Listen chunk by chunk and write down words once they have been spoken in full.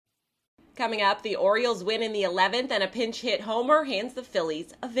Coming up, the Orioles win in the 11th and a pinch hit homer hands the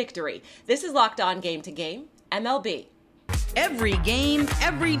Phillies a victory. This is Locked On Game to Game, MLB. Every game,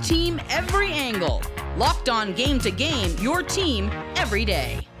 every team, every angle. Locked On Game to Game, your team every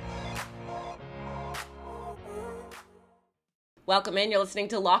day. Welcome in. You're listening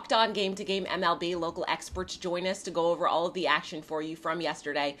to Locked On Game to Game MLB. Local experts join us to go over all of the action for you from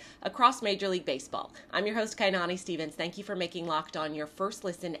yesterday across Major League Baseball. I'm your host, Kainani Stevens. Thank you for making Locked On your first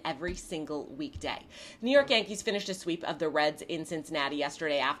listen every single weekday. New York Yankees finished a sweep of the Reds in Cincinnati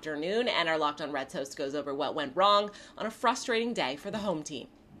yesterday afternoon, and our Locked On Reds host goes over what went wrong on a frustrating day for the home team.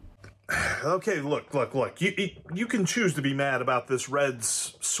 Okay, look. You can choose to be mad about this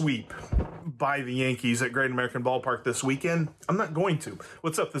Reds sweep by the Yankees at Great American Ballpark this weekend. I'm not going to.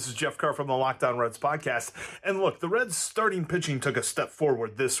 What's up? This is Jeff Carr from the Locked On Reds podcast. And look, the Reds starting pitching took a step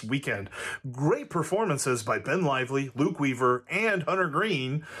forward this weekend. Great performances by Ben Lively, Luke Weaver, and Hunter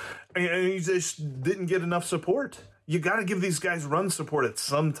Green. And he just didn't get enough support. You got to give these guys run support at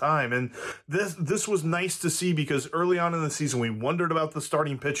some time. And this was nice to see because early on in the season, we wondered about the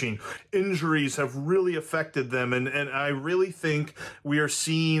starting pitching. Injuries have really affected them. And I really think we are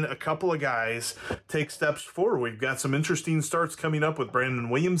seeing a couple of guys take steps forward. We've got some interesting starts coming up with Brandon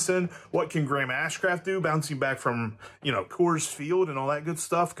Williamson. What can Graham Ashcraft do? Bouncing back from, Coors Field and all that good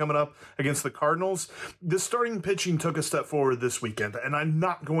stuff coming up against the Cardinals. The starting pitching took a step forward this weekend. And I'm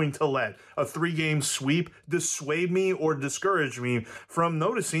not going to let a 3-game sweep dissuade me or discourage me from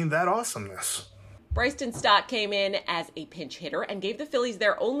noticing that awesomeness. Bryson Stott came in as a pinch hitter and gave the Phillies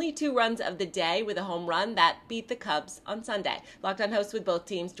their only 2 runs of the day with a home run that beat the Cubs on Sunday. Locked On hosts with both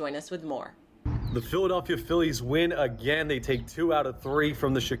teams join us with more. The Philadelphia Phillies win again. They take 2 out of 3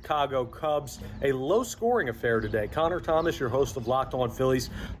 from the Chicago Cubs. A low-scoring affair today. Connor Thomas, your host of Locked On Phillies.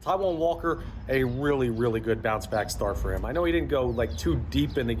 Taijuan Walker, a really, really good bounce-back start for him. I know he didn't go too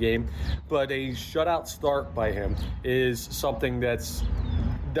deep in the game, but a shutout start by him is something that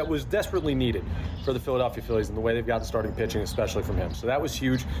was desperately needed for the Philadelphia Phillies and the way they've got the starting pitching, especially from him. So that was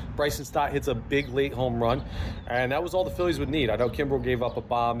huge. Bryson Stott hits a big late home run, and that was all the Phillies would need. I know Kimbrel gave up a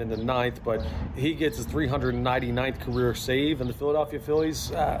bomb in the 9th, but he gets his 399th career save, and the Philadelphia Phillies,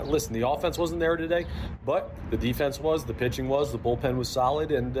 listen, the offense wasn't there today, but the defense was, the pitching was, the bullpen was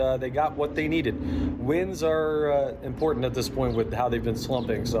solid, and they got what they needed. Wins are important at this point with how they've been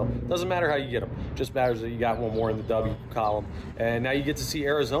slumping, so it doesn't matter how you get them. It just matters that you got one more in the W column, and now you get to see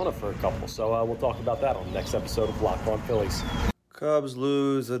Arizona for a couple, so we'll talk about that on the next episode of Locked On Phillies. Cubs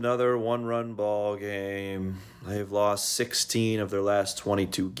lose another one-run ball game. They've lost 16 of their last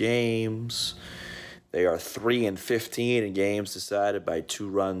 22 games. They are 3-15 in games decided by 2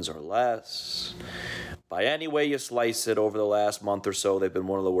 runs or less. By any way you slice it, over the last month or so, they've been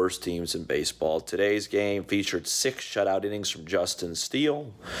one of the worst teams in baseball. Today's game featured 6 shutout innings from Justin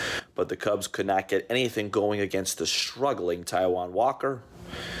Steele, but the Cubs could not get anything going against the struggling Taijuan Walker.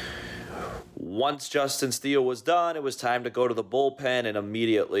 Once Justin Steele was done, it was time to go to the bullpen, and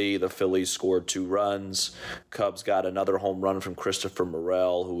immediately the Phillies scored 2 runs. Cubs got another home run from Christopher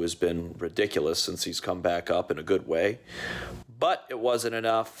Morel, who has been ridiculous since he's come back up in a good way. But it wasn't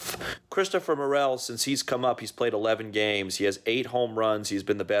enough. Christopher Morel, since he's come up, he's played 11 games. He has 8 home runs. He's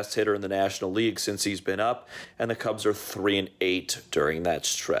been the best hitter in the National League since he's been up, and the Cubs are 3-8 during that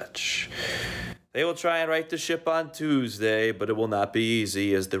stretch. They will try and right the ship on Tuesday, but it will not be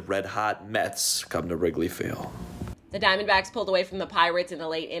easy as the red-hot Mets come to Wrigley Field. The Diamondbacks pulled away from the Pirates in the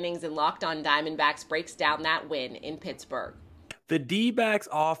late innings, and Locked On Diamondbacks breaks down that win in Pittsburgh. The D-backs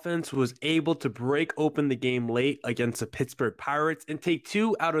offense was able to break open the game late against the Pittsburgh Pirates and take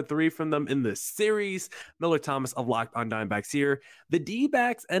 2 out of 3 from them in the series. Miller Thomas of Locked On Diamondbacks here. The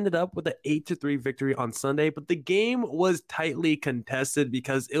D-backs ended up with an 8-3 victory on Sunday, but the game was tightly contested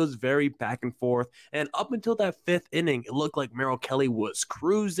because it was very back and forth. And up until that 5th inning, it looked like Merrill Kelly was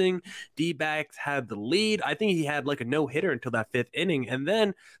cruising. D-backs had the lead. I think he had a no-hitter until that 5th inning. And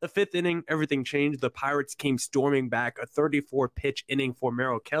then the 5th inning, everything changed. The Pirates came storming back, a 34-pitch inning for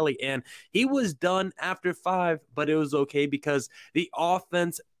Merrill Kelly, and he was done after 5, but it was okay because the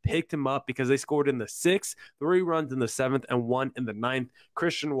offense picked him up because they scored in the 6th, 3 runs in the 7th, and 1 in the 9th.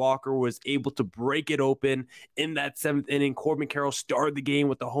 Christian Walker was able to break it open in that 7th inning. Corbin Carroll started the game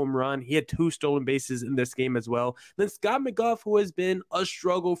with a home run. He had 2 stolen bases in this game as well. Then Scott McGough, who has been a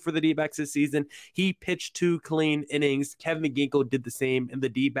struggle for the D-backs this season, he pitched 2 clean innings. Kevin McGinkle did the same, and the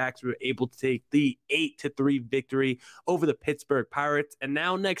D-backs were able to take the 8-3 victory over the Pittsburgh Pirates. And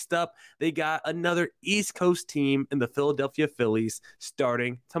now next up, they got another East Coast team in the Philadelphia Phillies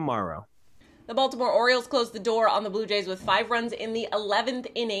starting tomorrow. The Baltimore Orioles closed the door on the Blue Jays with 5 runs in the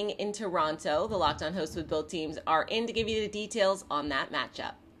 11th inning in Toronto. The Locked On hosts with both teams are in to give you the details on that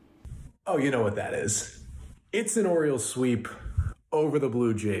matchup. Oh, you know what that is. It's an Orioles sweep over the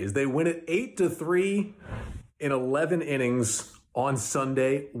Blue Jays. They win it 8-3 in 11 innings on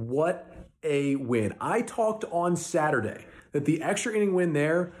Sunday. What a win. I talked on Saturday that the extra inning win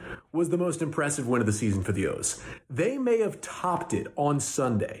there was the most impressive win of the season for the O's. They may have topped it on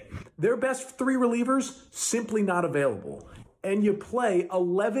Sunday. Their best three relievers simply not available. And you play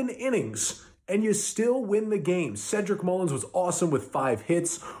 11 innings and you still win the game. Cedric Mullins was awesome with 5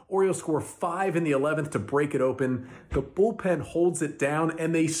 hits. Orioles score 5 in the 11th to break it open. The bullpen holds it down,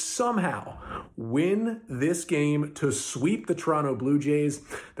 and they somehow win this game to sweep the Toronto Blue Jays.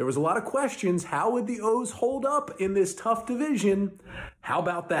 There was a lot of questions. How would the O's hold up in this tough division? How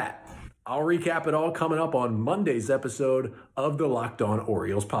about that? I'll recap it all coming up on Monday's episode of the Locked On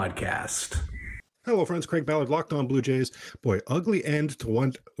Orioles podcast. Hello, friends. Craig Ballard, Locked On Blue Jays. Boy, ugly end to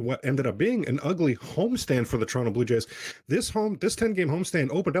what ended up being an ugly homestand for the Toronto Blue Jays. This 10-game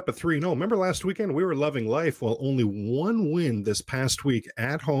homestand opened up at 3-0. Remember last weekend, we were loving life. Well, only one win this past week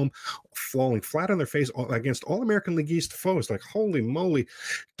at home, falling flat on their face against All-American League East foes. Like, holy moly.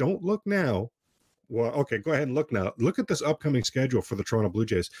 Don't look now. Well, okay, go ahead and look now. Look at this upcoming schedule for the Toronto Blue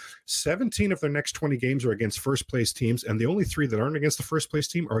Jays. 17 of their next 20 games are against first-place teams, and the only 3 that aren't against the first-place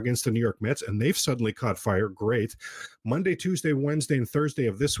team are against the New York Mets, and they've suddenly caught fire. Great. Monday, Tuesday, Wednesday, and Thursday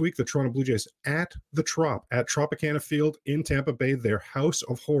of this week, the Toronto Blue Jays at the Trop, at Tropicana Field in Tampa Bay, their house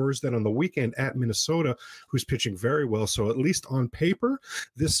of horrors. Then on the weekend at Minnesota, who's pitching very well. So at least on paper,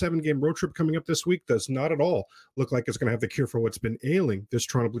 this 7-game road trip coming up this week does not at all look like it's going to have the cure for what's been ailing this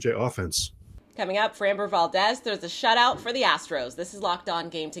Toronto Blue Jay offense. Coming up, Framber Valdez throws a shutout for the Astros. This is Locked On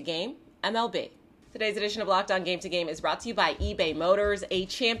Game to Game, MLB. Today's edition of Locked On Game to Game is brought to you by eBay Motors. A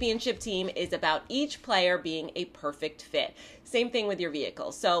championship team is about each player being a perfect fit. Same thing with your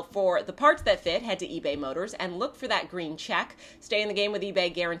vehicle. So for the parts that fit, head to eBay Motors and look for that green check. Stay in the game with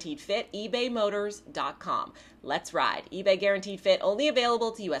eBay Guaranteed Fit, ebaymotors.com. Let's ride. eBay Guaranteed Fit only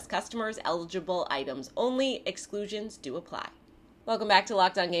available to U.S. customers. Eligible items only. Exclusions do apply. Welcome back to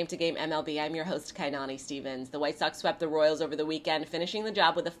Locked On Game to Game MLB. I'm your host, Kainani Stevens. The White Sox swept the Royals over the weekend, finishing the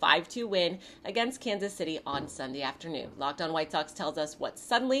job with a 5-2 win against Kansas City on Sunday afternoon. Locked On White Sox tells us what's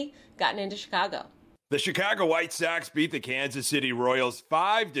suddenly gotten into Chicago. The Chicago White Sox beat the Kansas City Royals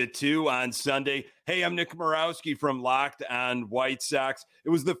 5-2 on Sunday. Hey, I'm Nick Morawski from Locked On White Sox. It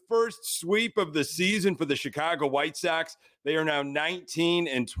was the first sweep of the season for the Chicago White Sox. They are now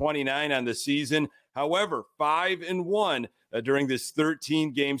 19-29 on the season. However, 5-1 during this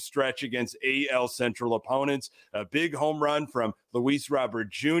 13-game stretch against AL Central opponents. A big home run from Luis Robert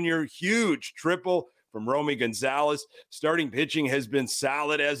Jr., huge triple from Romy Gonzalez. Starting pitching has been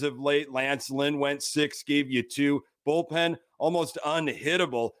solid as of late. Lance Lynn went 6, gave you 2. Bullpen almost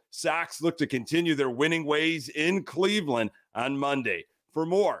unhittable. Sox look to continue their winning ways in Cleveland on Monday. For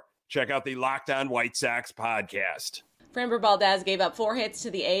more, check out the Locked On White Sox podcast. Framber Valdez gave up 4 hits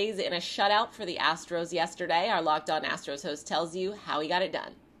to the A's in a shutout for the Astros yesterday. Our Locked On Astros host tells you how he got it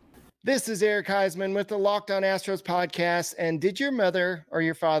done. This is Eric Heisman with the Locked On Astros podcast. And did your mother or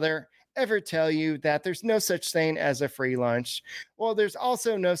your father ever tell you that there's no such thing as a free lunch? Well, there's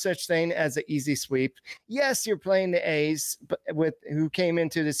also no such thing as an easy sweep. Yes, you're playing the A's, who came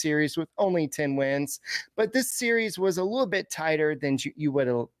into the series with only 10 wins, but this series was a little bit tighter than you would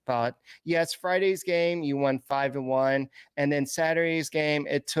have thought. Yes, Friday's game, you won 5-1, and then Saturday's game,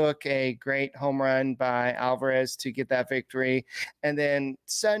 it took a great home run by Alvarez to get that victory, and then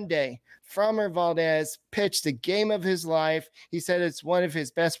Sunday, Framber Valdez pitched the game of his life. He said it's one of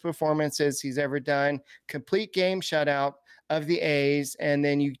his best performances he's ever done. Complete game shutout of the A's, and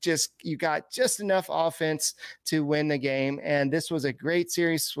then you got just enough offense to win the game. And this was a great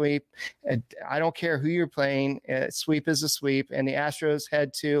series sweep. I don't care who you're playing. Sweep is a sweep, and the Astros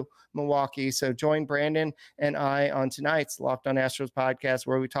head to Milwaukee. So join Brandon and I on tonight's Locked On Astros podcast,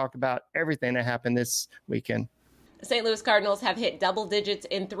 where we talk about everything that happened this weekend. The St. Louis Cardinals have hit double digits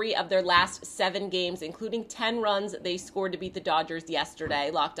in 3 of their last 7 games, including 10 runs they scored to beat the Dodgers yesterday.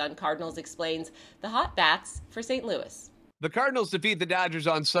 Locked On Cardinals explains the hot bats for St. Louis. The Cardinals defeat the Dodgers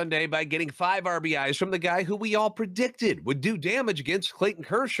on Sunday by getting 5 RBIs from the guy who we all predicted would do damage against Clayton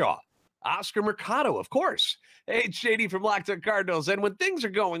Kershaw. Oscar Mercado, of course. Hey, it's JD from Locked On Cardinals. And when things are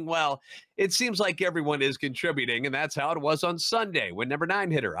going well, it seems like everyone is contributing, and that's how it was on Sunday when number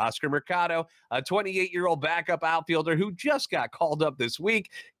 9 hitter Oscar Mercado, a 28-year-old backup outfielder who just got called up this week,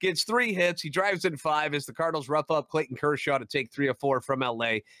 gets 3 hits. He drives in 5 as the Cardinals rough up Clayton Kershaw to take 3 of 4 from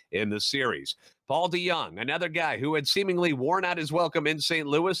L.A. in the series. Paul DeJong, another guy who had seemingly worn out his welcome in St.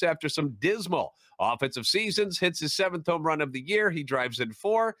 Louis after some dismal offensive seasons, hits his 7th home run of the year. He drives in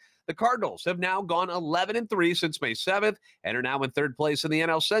 4. The Cardinals have now gone 11-3 since May 7th and are now in third place in the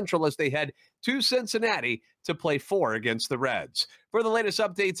NL Central as they head to Cincinnati to play 4 against the Reds. For the latest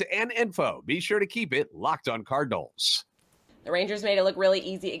updates and info, be sure to keep it Locked on Cardinals. The Rangers made it look really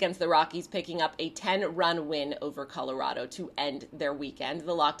easy against the Rockies, picking up a 10-run win over Colorado to end their weekend.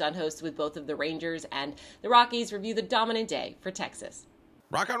 The Locked On hosts with both of the Rangers and the Rockies review the dominant day for Texas.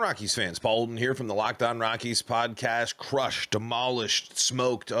 Rock on Rockies fans, Paul Holden here from the Locked On Rockies podcast. Crushed, demolished,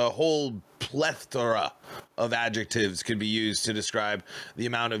 smoked, a whole plethora of adjectives can be used to describe the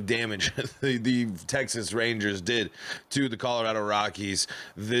amount of damage the Texas Rangers did to the Colorado Rockies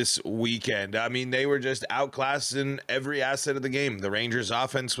this weekend. I mean, they were just outclassed in every asset of the game. The Rangers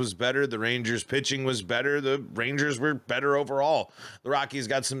offense was better. The Rangers pitching was better. The Rangers were better overall. The Rockies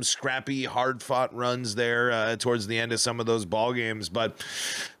got some scrappy, hard-fought runs there towards the end of some of those ball games, but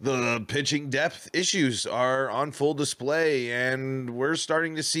the pitching depth issues are on full display, and we're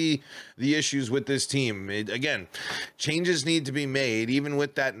starting to see the issues with this team. Again, changes need to be made, even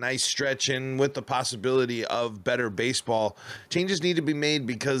with that nice stretch and with the possibility of better baseball. Changes need to be made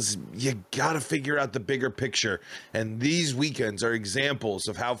because you got to figure out the bigger picture, and these weekends are examples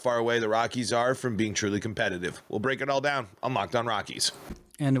of how far away the Rockies are from being truly competitive. We'll break it all down on Locked On Rockies.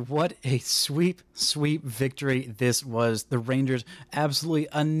 And what a sweep victory this was. The Rangers absolutely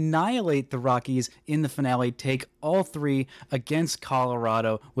annihilate the Rockies in the finale, take all 3 against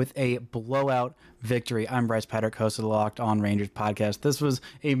Colorado with a blowout victory. I'm Bryce Patrick, host of the Locked On Rangers podcast. This was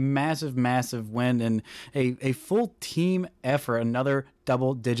a massive win and a full team effort. Another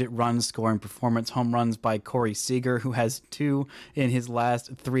double-digit run scoring performance. Home runs by Corey Seager, who has 2 in his last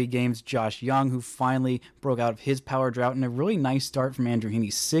 3 games. Josh Young, who finally broke out of his power drought, and a really nice start from Andrew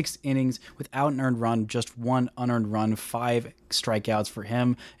Heaney. 6 innings without an earned run, just 1 unearned run, 5 strikeouts for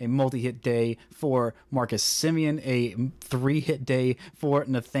him. A multi-hit day for Marcus Semien, a 3-hit day for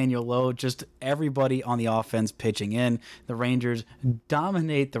Nathaniel Lowe. Just everybody on the offense pitching in. The Rangers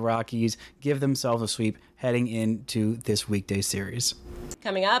dominate the Rockies, give themselves a sweep heading into this weekday series.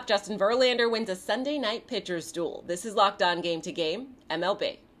 Coming up, Justin Verlander wins a Sunday night pitcher's duel. This is Locked On Game to Game,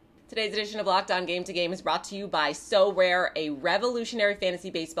 MLB. Today's edition of Locked On Game to Game is brought to you by So Rare, a revolutionary fantasy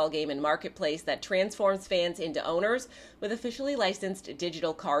baseball game and marketplace that transforms fans into owners with officially licensed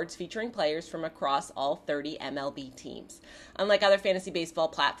digital cards featuring players from across all 30 MLB teams. Unlike other fantasy baseball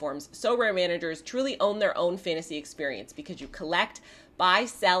platforms, So Rare managers truly own their own fantasy experience because you collect, buy,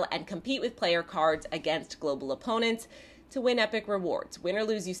 sell, and compete with player cards against global opponents to win epic rewards. Win or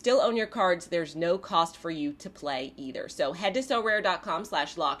lose, you still own your cards. There's no cost for you to play either. So head to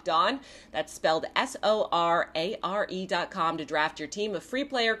sorare.com/lockedon. That's spelled SORARE.com to draft your team of free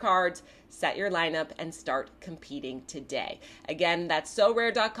player cards, set your lineup, and start competing today. Again, that's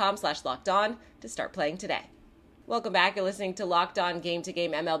sorare.com/lockedon to start playing today. Welcome back. You're listening to Locked On Game to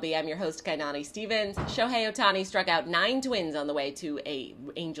Game MLB. I'm your host, Kainani Stevens. Shohei Ohtani struck out 9 Twins on the way to a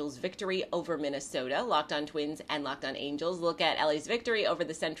Angels victory over Minnesota. Locked On Twins and Locked On Angels look at LA's victory over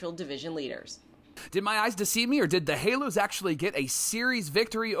the Central Division leaders. Did my eyes deceive me, or did the Halos actually get a series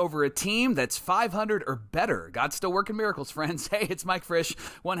victory over a team that's 500 or better? God's still working miracles, friends. Hey, it's Mike Frisch,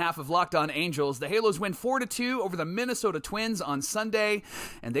 one half of Locked On Angels. The Halos win 4-2 over the Minnesota Twins on Sunday,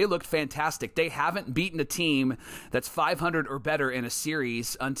 and they looked fantastic. They haven't beaten a team that's 500 or better in a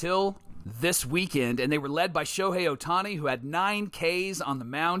series until this weekend, and they were led by Shohei Ohtani, who had 9 Ks on the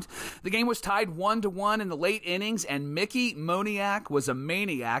mound. The game was tied 1-1 in the late innings, and Mickey Moniak was a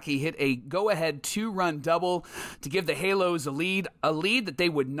maniac. He hit a go-ahead 2-run double to give the Halos a lead that they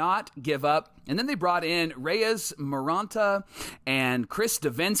would not give up. And then they brought in Reyes Maranta and Chris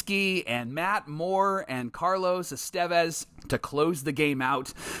Davinsky and Matt Moore and Carlos Estevez to close the game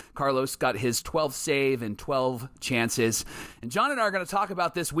out. Carlos got his 12th save and 12 chances. And John and I are going to talk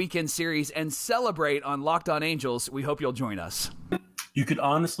about this weekend series and celebrate on Locked On Angels. We hope you'll join us. You could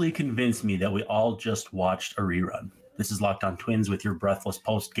honestly convince me that we all just watched a rerun. This is Locked On Twins with your breathless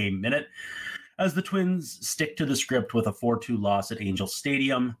post-game minute, as the Twins stick to the script with a 4-2 loss at Angel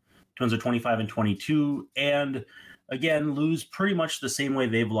Stadium. Twins are 25-22, and again, lose pretty much the same way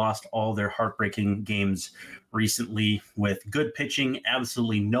they've lost all their heartbreaking games recently, with good pitching,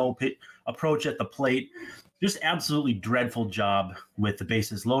 absolutely no approach at the plate. Just absolutely dreadful job with the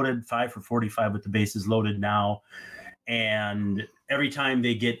bases loaded, 5 for 45 with the bases loaded now. And every time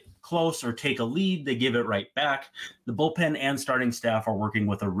they get close or take a lead, they give it right back. The bullpen and starting staff are working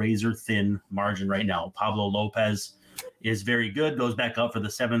with a razor-thin margin right now. Pablo Lopez is very good, goes back up for the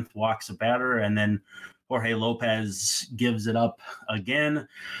 7th, walks a batter, and then Jorge Lopez gives it up again.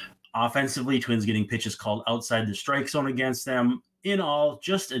 Offensively, Twins getting pitches called outside the strike zone against them. in all,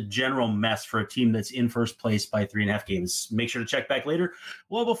 just a general mess for a team that's in first place by 3.5 games. Make sure to check back later.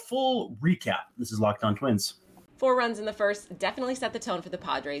 We'll have a full recap. This is Locked On Twins. 4 runs in the first definitely set the tone for the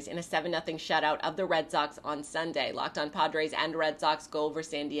Padres in a 7-0 shutout of the Red Sox on Sunday. Locked On Padres and Red Sox go over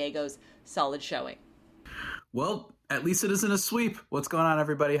San Diego's solid showing. Well, at least it isn't a sweep. What's going on,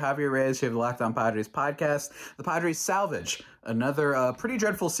 everybody? Javier Reyes here of the Locked On Padres podcast. The Padres salvage another pretty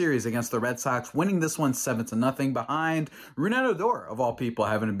dreadful series against the Red Sox, winning this one 7-0 behind Rougned Odor, of all people,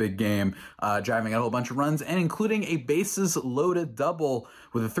 having a big game, driving out a whole bunch of runs, and including a bases-loaded double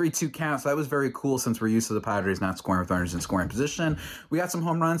with a 3-2 count. So that was very cool since we're used to the Padres not scoring with runners in scoring position. We got some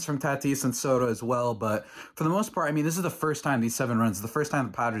home runs from Tatis and Soto as well, but for the most part, I mean, this is the first time, these 7 runs, the first time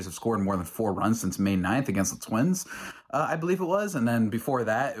the Padres have scored more than 4 runs since May 9th against the Twins. I believe it was. And then before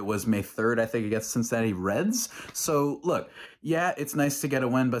that, it was May 3rd, I think, against Cincinnati Reds. So, look, yeah, it's nice to get a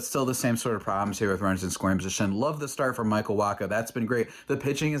win, but still the same sort of problems here with runners in scoring position. Love the start from Michael Wacha. That's been great. The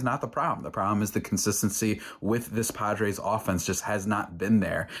pitching is not the problem. The problem is the consistency with this Padres offense just has not been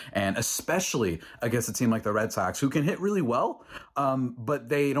there. And especially against a team like the Red Sox, who can hit really well, but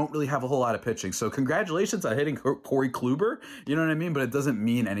they don't really have a whole lot of pitching. So congratulations on hitting Corey Kluber. You know what I mean? But it doesn't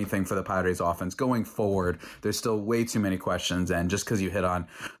mean anything for the Padres offense. Going forward, there's still way too many questions. And just because you hit on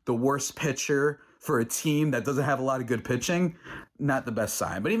the worst pitcher for a team that doesn't have a lot of good pitching, not the best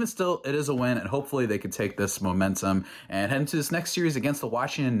sign. But even still, it is a win, and hopefully they can take this momentum and head into this next series against the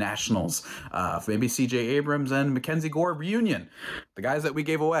Washington Nationals. Maybe C.J. Abrams and Mackenzie Gore reunion, the guys that we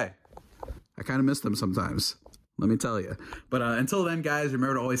gave away. I kind of miss them sometimes, let me tell you. But until then, guys,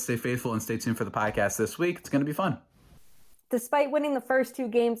 remember to always stay faithful and stay tuned for the podcast this week. It's going to be fun. Despite winning the first 2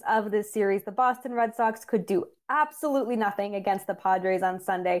 games of this series, the Boston Red Sox could do absolutely nothing against the Padres on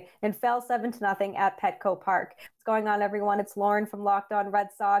Sunday and fell 7-0 at Petco Park. What's going on, everyone? It's Lauren from Locked On Red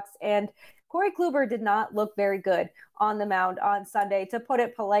Sox, and Corey Kluber did not look very good on the mound on Sunday, to put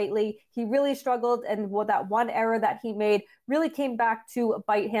it politely. He really struggled, and that one error that he made really came back to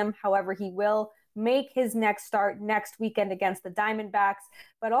bite him. However, he will make his next start next weekend against the Diamondbacks.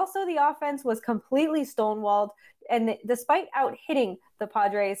 But also the offense was completely stonewalled. And despite out hitting the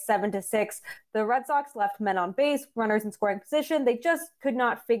Padres 7-6, the Red Sox left men on base, runners in scoring position. They just could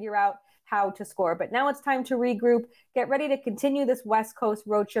not figure out how to score. But now it's time to regroup, get ready to continue this West Coast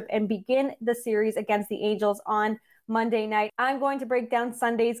road trip, and begin the series against the Angels on Monday night. I'm going to break down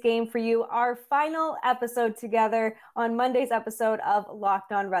Sunday's game for you, our final episode together on Monday's episode of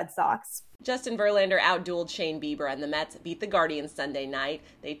Locked On Red Sox. Justin Verlander outdueled Shane Bieber, and the Mets beat the Guardians Sunday night.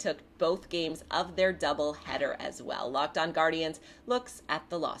 They took both games of their doubleheader as well. Locked On Guardians looks at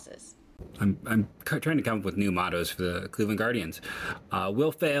the losses. I'm trying to come up with new mottos for the Cleveland Guardians.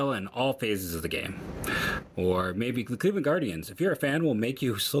 Will fail in all phases of the game. Or maybe the Cleveland Guardians, if you're a fan, will make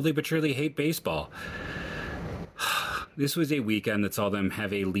you slowly but surely hate baseball. This was a weekend that saw them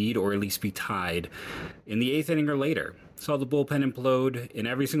have a lead or at least be tied in the 8th inning or later. Saw the bullpen implode in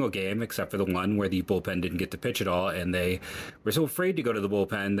every single game except for the one where the bullpen didn't get to pitch at all, and they were so afraid to go to the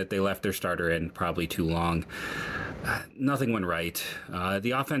bullpen that they left their starter in probably too long. Nothing went right.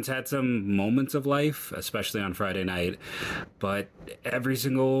 The offense had some moments of life, especially on Friday night, but every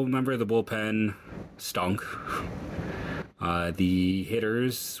single member of the bullpen stunk. The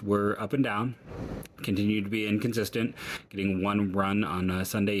hitters were up and down, continued to be inconsistent, getting 1 run on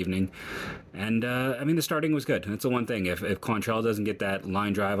Sunday evening. And, the starting was good. That's the one thing. If Quantrill doesn't get that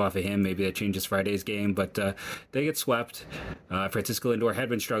line drive off of him, maybe that changes Friday's game. But they get swept. Francisco Lindor had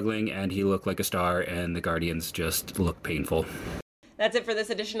been struggling, and he looked like a star, and the Guardians just looked painful. That's it for this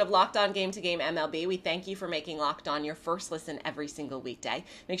edition of Locked On Game to Game MLB. We thank you for making Locked On your first listen every single weekday.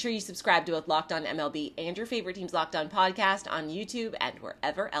 Make sure you subscribe to both Locked On MLB and your favorite team's Locked On podcast on YouTube and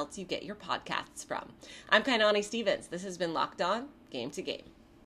wherever else you get your podcasts from. I'm Kainani Stevens. This has been Locked On Game to Game.